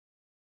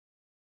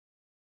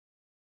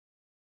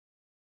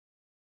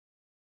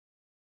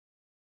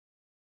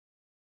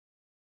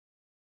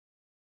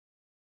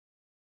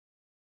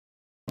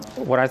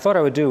what I thought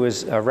I would do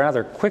is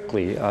rather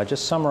quickly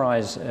just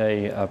summarize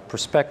a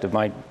perspective,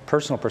 my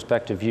personal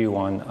perspective view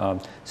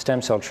on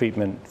stem cell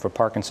treatment for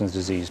Parkinson's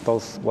disease,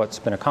 both what's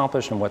been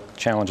accomplished and what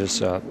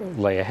challenges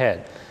lay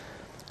ahead.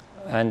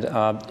 And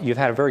you've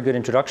had a very good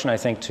introduction, I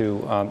think,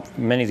 to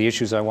many of the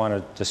issues I want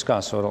to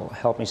discuss, so it'll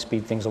help me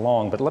speed things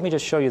along. But let me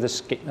just show you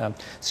this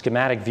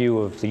schematic view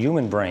of the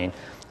human brain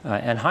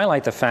and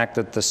highlight the fact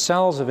that the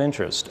cells of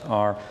interest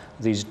are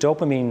these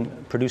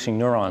dopamine-producing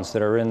neurons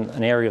that are in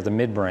an area of the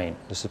midbrain,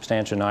 the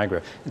substantia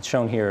nigra. It's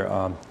shown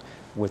here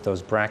with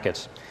those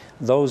brackets.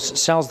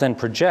 Those cells then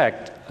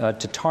project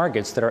to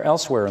targets that are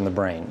elsewhere in the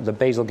brain, the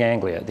basal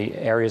ganglia, the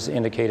areas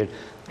indicated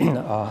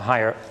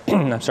higher,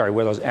 I'm sorry,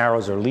 where those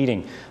arrows are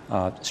leading,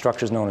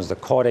 structures known as the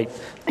caudate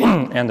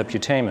and the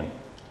putamen.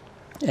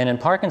 And in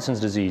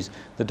Parkinson's disease,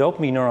 the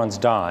dopamine neurons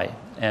die,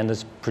 and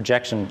this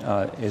projection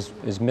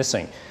is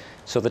missing.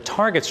 So the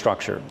target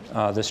structure,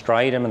 the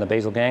striatum and the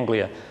basal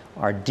ganglia,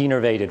 are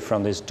denervated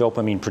from this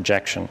dopamine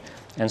projection.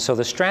 And so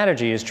the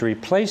strategy is to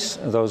replace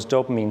those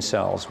dopamine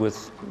cells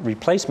with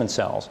replacement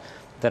cells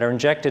that are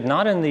injected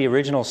not in the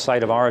original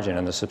site of origin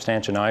in the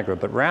substantia nigra,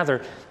 but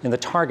rather in the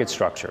target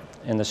structure,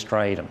 in the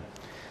striatum.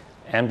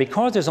 And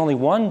because there's only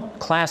one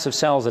class of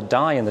cells that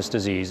die in this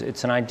disease,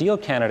 it's an ideal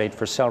candidate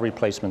for cell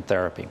replacement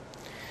therapy.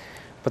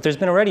 But there's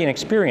been already an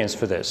experience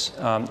for this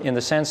in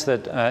the sense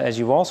that, as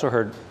you've also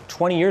heard,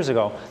 20 years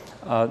ago,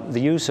 the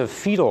use of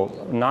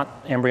fetal,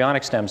 not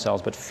embryonic stem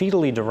cells, but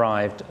fetally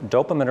derived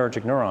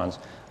dopaminergic neurons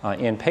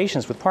in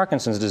patients with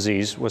Parkinson's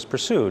disease was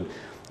pursued.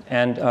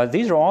 And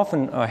these are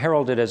often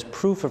heralded as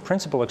proof of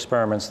principle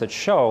experiments that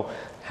show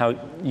how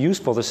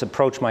useful this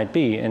approach might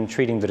be in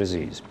treating the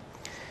disease.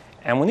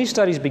 And when these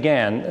studies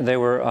began, they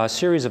were a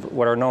series of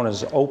what are known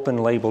as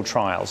open-label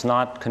trials,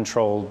 not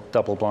controlled,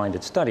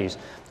 double-blinded studies.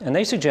 And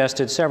they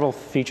suggested several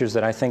features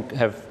that I think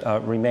have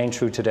remained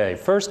true today.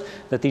 First,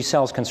 that these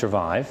cells can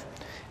survive.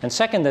 And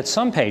second, that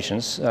some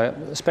patients,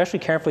 especially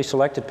carefully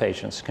selected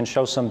patients, can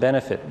show some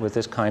benefit with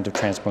this kind of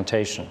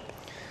transplantation.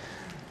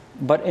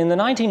 But in the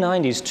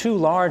 1990s, two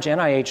large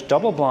NIH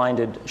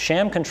double-blinded,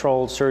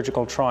 sham-controlled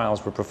surgical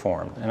trials were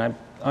performed. And I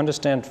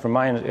understand from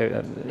my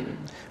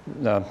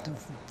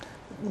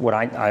what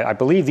I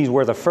believe these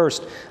were the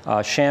first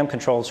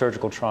sham-controlled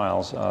surgical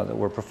trials that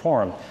were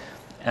performed.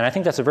 And I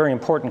think that's a very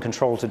important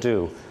control to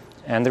do.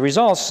 And the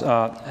results,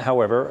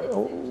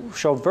 however,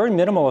 showed very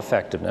minimal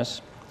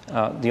effectiveness.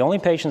 The only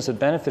patients that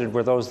benefited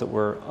were those that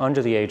were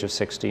under the age of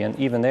 60, and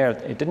even there,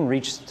 it didn't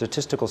reach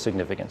statistical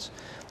significance.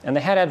 And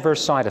they had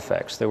adverse side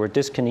effects. There were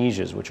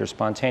dyskinesias, which are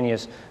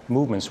spontaneous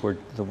movements were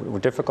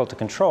difficult to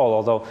control,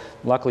 although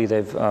luckily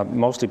they've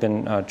mostly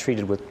been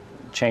treated with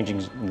changing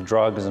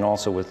drugs and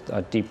also with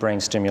deep brain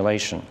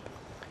stimulation.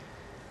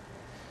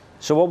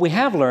 So what we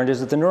have learned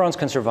is that the neurons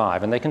can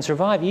survive, and they can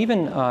survive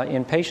even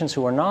in patients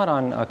who are not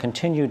on a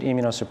continued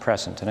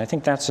immunosuppressant. And I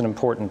think that's an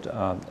important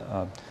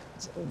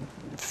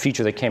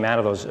feature that came out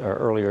of those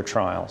earlier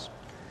trials.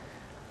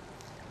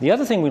 The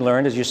other thing we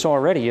learned, as you saw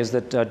already, is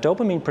that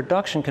dopamine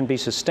production can be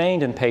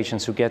sustained in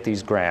patients who get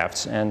these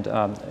grafts. And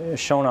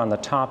shown on the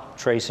top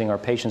tracing are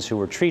patients who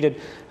were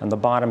treated, and the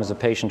bottom is a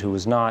patient who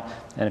was not.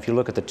 And if you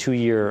look at the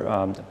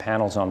 2-year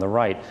panels on the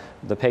right,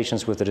 the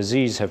patients with the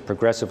disease have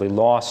progressively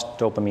lost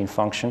dopamine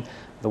function.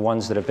 The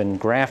ones that have been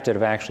grafted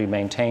have actually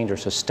maintained or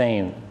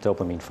sustained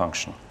dopamine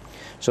function.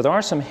 So there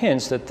are some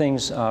hints that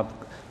things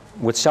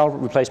with cell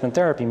replacement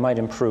therapy might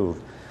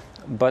improve.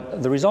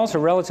 But the results are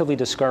relatively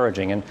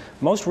discouraging. And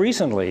most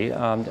recently,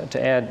 to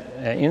add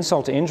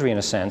insult to injury in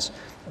a sense,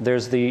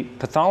 there's the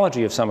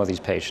pathology of some of these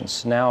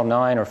patients, now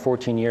 9 or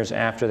 14 years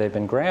after they've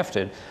been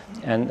grafted.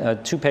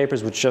 And 2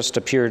 papers which just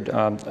appeared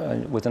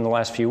within the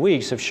last few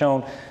weeks have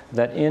shown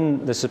that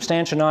in the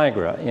substantia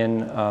nigra,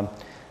 in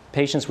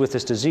patients with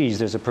this disease,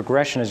 there's a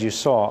progression, as you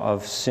saw,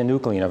 of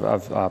synuclein,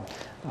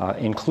 of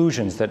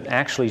inclusions that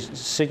actually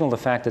signal the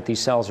fact that these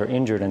cells are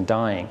injured and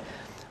dying.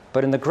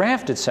 But in the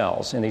grafted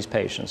cells in these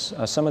patients,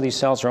 some of these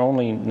cells are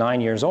only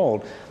 9 years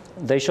old,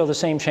 they show the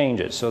same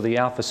changes. So the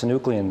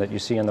alpha-synuclein that you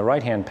see on the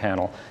right-hand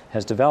panel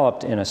has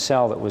developed in a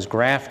cell that was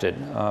grafted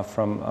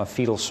from a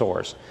fetal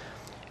source.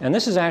 And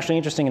this is actually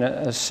interesting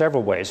in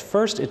several ways.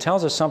 First, it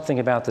tells us something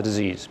about the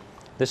disease.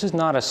 This is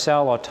not a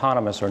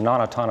cell-autonomous or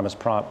non-autonomous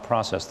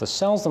process. The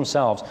cells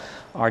themselves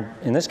are,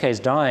 in this case,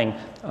 dying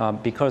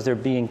because they're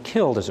being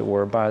killed, as it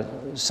were, by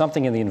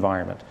something in the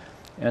environment.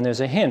 And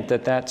there's a hint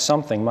that that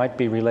something might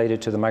be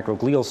related to the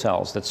microglial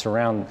cells that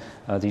surround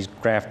these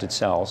grafted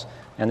cells.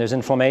 And there's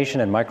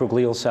inflammation in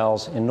microglial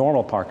cells in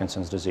normal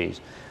Parkinson's disease.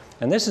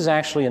 And this is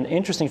actually an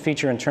interesting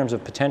feature in terms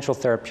of potential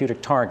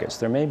therapeutic targets.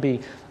 There may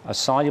be a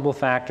soluble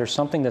factor,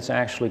 something that's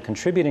actually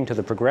contributing to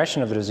the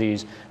progression of the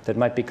disease that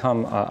might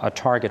become a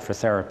target for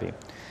therapy.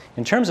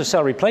 In terms of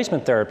cell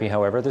replacement therapy,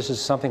 however, this is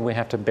something we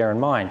have to bear in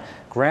mind.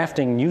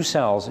 Grafting new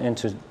cells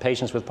into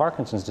patients with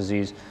Parkinson's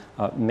disease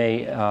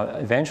may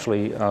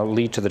eventually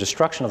lead to the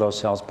destruction of those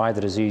cells by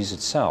the disease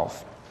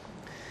itself.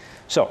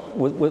 So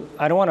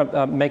I don't want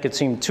to make it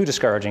seem too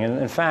discouraging.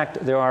 In fact,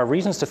 there are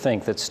reasons to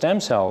think that stem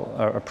cell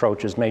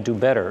approaches may do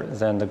better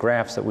than the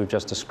grafts that we've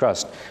just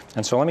discussed.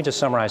 And so let me just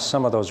summarize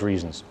some of those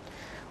reasons.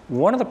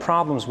 One of the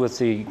problems with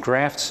the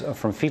grafts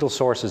from fetal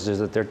sources is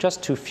that there are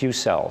just too few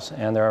cells,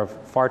 and there are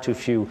far too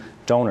few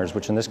donors,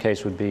 which in this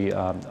case would be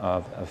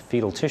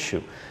fetal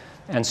tissue.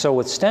 And so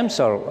with stem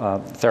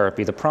cell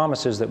therapy, the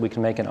promise is that we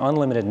can make an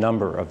unlimited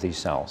number of these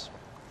cells.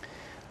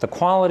 The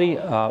quality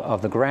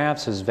of the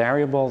grafts is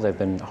variable. They've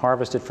been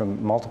harvested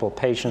from multiple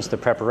patients. The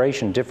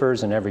preparation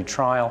differs in every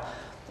trial.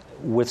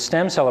 With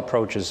stem cell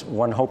approaches,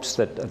 one hopes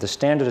that the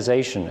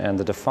standardization and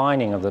the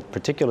defining of the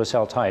particular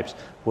cell types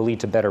will lead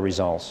to better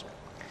results.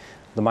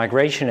 The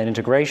migration and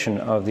integration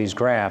of these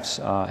grafts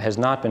has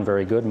not been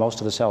very good.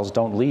 Most of the cells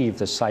don't leave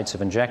the sites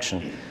of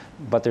injection,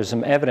 but there's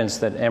some evidence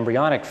that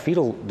embryonic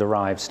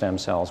fetal-derived stem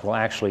cells will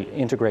actually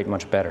integrate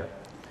much better.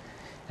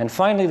 And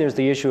finally, there's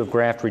the issue of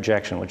graft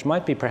rejection, which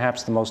might be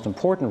perhaps the most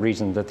important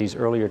reason that these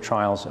earlier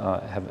trials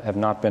have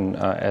not been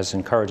as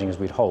encouraging as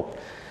we'd hoped.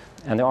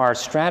 And there are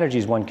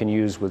strategies one can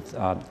use with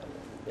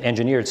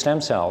engineered stem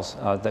cells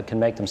that can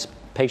make them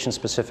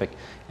patient-specific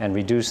and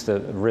reduce the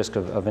risk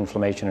of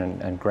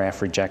inflammation and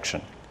graft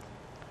rejection.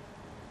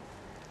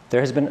 There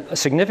has been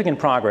significant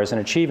progress in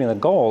achieving the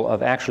goal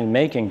of actually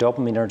making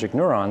dopaminergic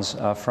neurons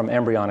from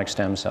embryonic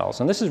stem cells.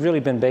 And this has really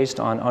been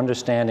based on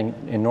understanding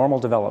in normal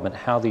development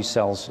how these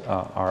cells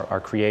are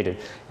created,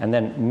 and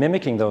then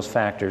mimicking those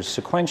factors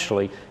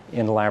sequentially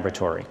in the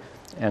laboratory.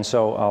 And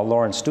so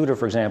Lawrence Studer,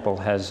 for example,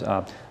 has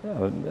a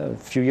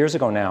few years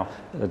ago now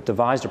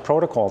devised a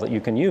protocol that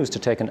you can use to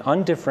take an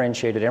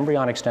undifferentiated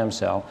embryonic stem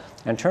cell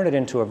and turn it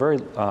into a very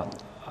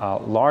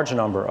large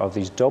number of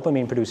these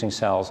dopamine-producing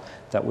cells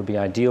that would be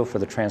ideal for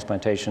the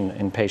transplantation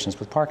in patients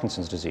with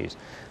Parkinson's disease.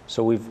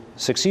 So we've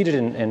succeeded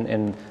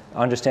in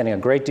understanding a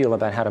great deal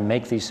about how to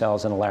make these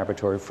cells in a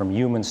laboratory from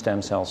human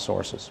stem cell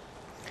sources.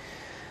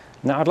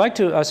 Now, I'd like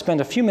to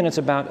spend a few minutes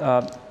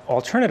about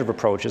alternative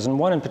approaches, and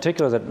one in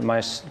particular that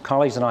my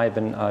colleagues and I have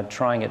been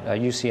trying at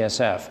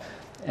UCSF.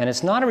 And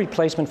it's not a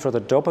replacement for the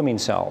dopamine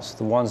cells,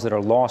 the ones that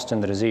are lost in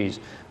the disease,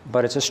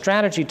 but it's a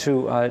strategy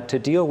to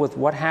deal with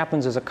what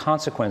happens as a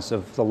consequence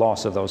of the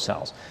loss of those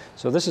cells.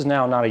 So this is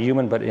now not a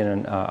human, but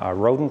in a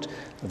rodent.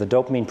 The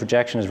dopamine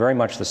projection is very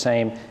much the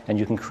same, and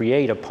you can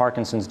create a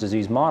Parkinson's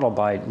disease model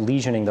by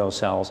lesioning those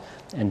cells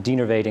and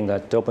denervating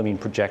that dopamine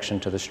projection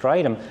to the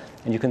striatum,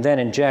 and you can then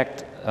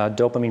inject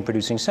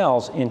dopamine-producing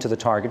cells into the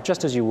target,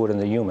 just as you would in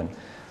the human.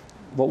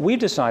 What we've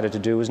decided to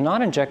do is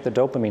not inject the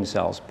dopamine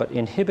cells, but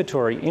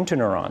inhibitory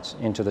interneurons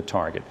into the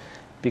target,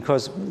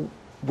 because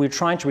we're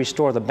trying to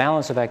restore the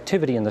balance of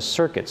activity in the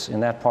circuits in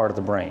that part of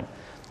the brain.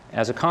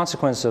 As a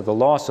consequence of the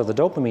loss of the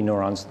dopamine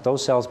neurons,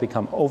 those cells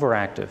become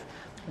overactive.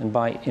 And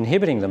by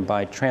inhibiting them,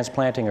 by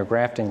transplanting or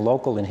grafting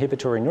local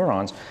inhibitory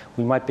neurons,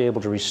 we might be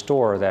able to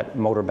restore that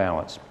motor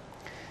balance.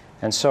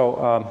 And so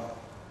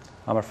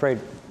I'm afraid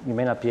you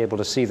may not be able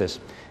to see this.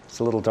 It's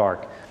a little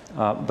dark.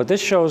 But this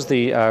shows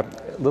the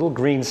little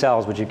green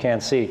cells, which you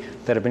can't see,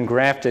 that have been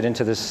grafted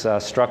into this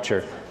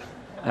structure.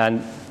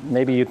 And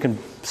maybe you can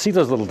see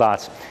those little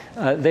dots.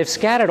 They've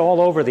scattered all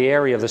over the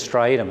area of the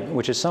striatum,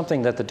 which is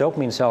something that the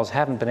dopamine cells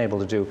haven't been able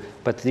to do.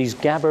 But these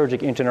GABAergic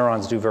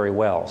interneurons do very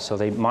well. So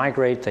they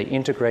migrate, they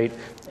integrate,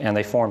 and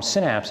they form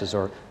synapses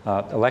or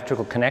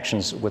electrical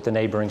connections with the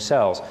neighboring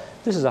cells.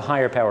 This is a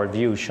higher powered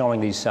view showing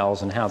these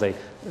cells and how they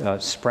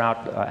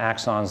sprout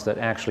axons that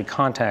actually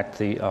contact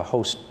the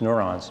host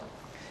neurons.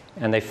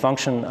 And they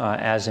function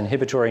as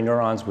inhibitory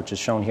neurons, which is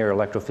shown here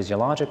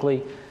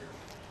electrophysiologically.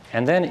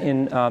 And then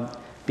in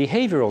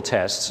behavioral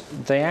tests,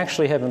 they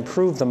actually have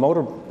improved the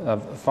motor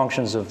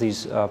functions of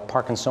these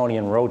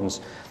Parkinsonian rodents.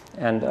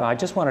 And I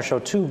just want to show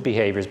two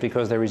behaviors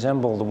because they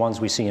resemble the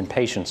ones we see in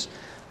patients.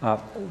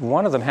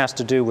 One of them has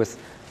to do with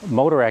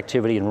motor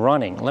activity and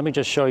running. Let me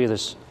just show you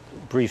this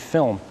brief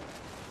film.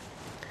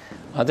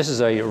 This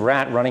is a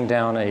rat running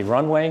down a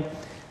runway.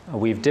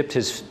 We've dipped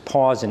his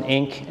paws in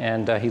ink,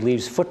 and he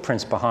leaves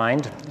footprints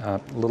behind, a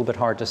little bit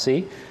hard to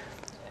see.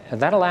 And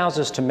that allows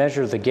us to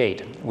measure the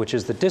gait, which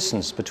is the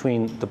distance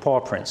between the paw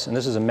prints. And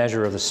this is a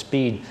measure of the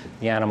speed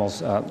the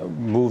animals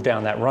move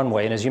down that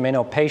runway. And as you may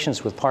know,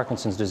 patients with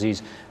Parkinson's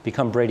disease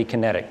become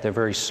bradykinetic. They're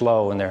very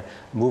slow, and their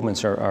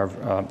movements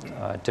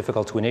are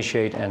difficult to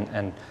initiate,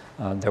 and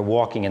their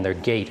walking and their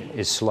gait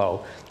is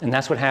slow. And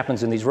that's what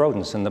happens in these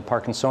rodents. In the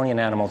Parkinsonian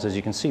animals, as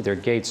you can see, their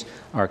gaits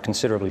are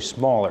considerably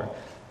smaller.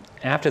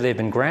 After they've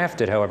been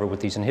grafted, however,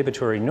 with these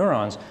inhibitory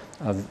neurons,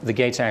 the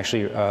gaits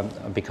actually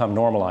become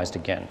normalized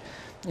again.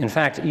 In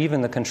fact,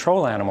 even the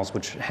control animals,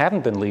 which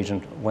haven't been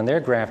lesioned, when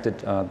they're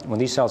grafted, when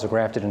these cells are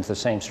grafted into the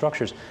same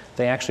structures,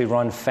 they actually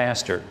run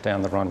faster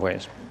down the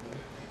runways,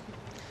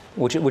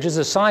 which is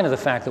a sign of the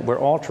fact that we're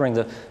altering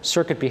the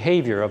circuit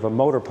behavior of a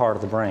motor part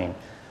of the brain.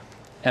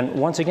 And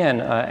once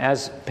again,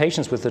 as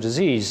patients with the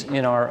disease,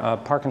 in our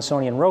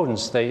Parkinsonian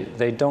rodents,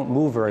 they don't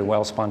move very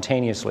well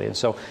spontaneously. And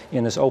so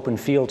in this open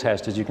field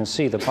test, as you can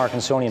see, the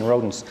Parkinsonian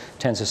rodents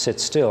tend to sit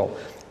still.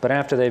 But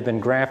after they've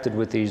been grafted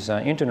with these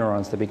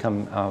interneurons, they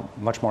become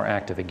much more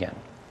active again.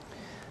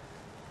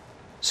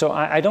 So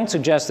I don't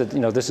suggest that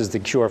this is the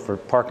cure for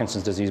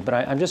Parkinson's disease, but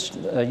I'm just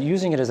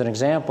using it as an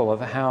example of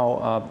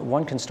how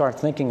one can start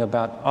thinking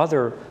about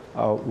other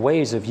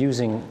ways of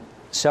using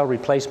cell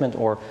replacement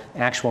or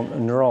actual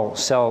neural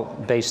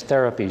cell-based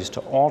therapies to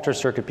alter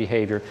circuit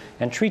behavior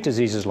and treat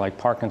diseases like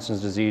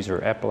Parkinson's disease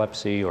or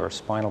epilepsy or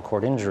spinal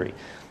cord injury.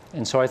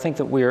 And so I think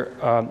that we're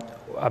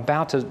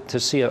about to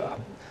see a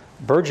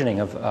burgeoning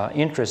of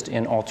interest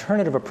in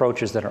alternative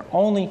approaches that are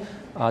only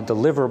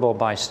deliverable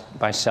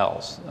by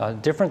cells,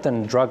 different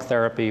than drug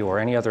therapy or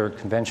any other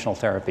conventional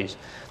therapies.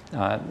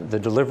 The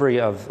delivery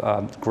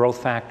of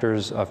growth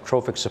factors, of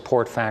trophic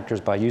support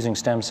factors by using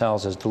stem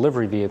cells as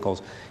delivery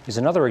vehicles is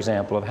another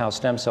example of how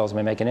stem cells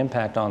may make an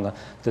impact on the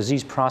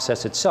disease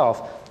process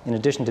itself, in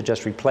addition to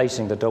just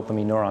replacing the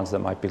dopamine neurons that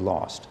might be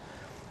lost.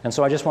 And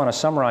so I just want to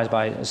summarize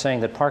by saying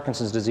that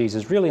Parkinson's disease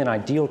is really an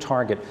ideal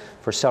target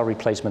for cell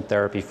replacement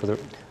therapy for the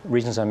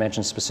reasons I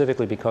mentioned,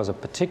 specifically because a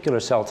particular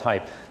cell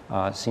type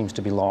seems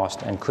to be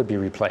lost and could be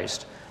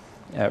replaced.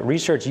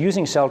 Research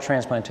using cell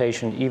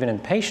transplantation, even in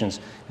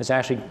patients, has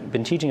actually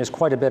been teaching us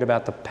quite a bit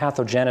about the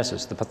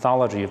pathogenesis, the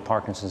pathology of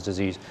Parkinson's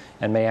disease,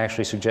 and may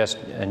actually suggest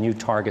new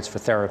targets for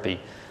therapy.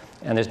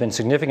 And there's been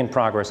significant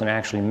progress in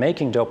actually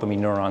making dopamine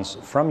neurons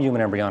from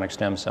human embryonic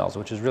stem cells,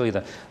 which is really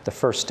the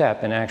first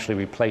step in actually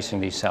replacing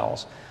these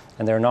cells.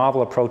 And there are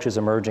novel approaches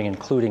emerging,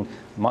 including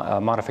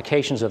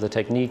modifications of the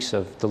techniques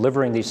of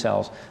delivering these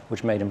cells,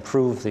 which may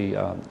improve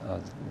the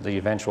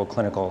eventual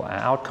clinical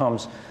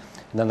outcomes.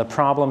 And then the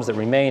problems that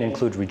remain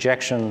include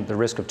rejection, the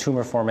risk of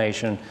tumor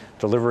formation,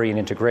 delivery and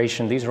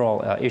integration. These are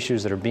all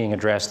issues that are being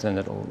addressed and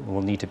that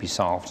will need to be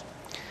solved.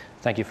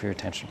 Thank you for your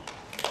attention.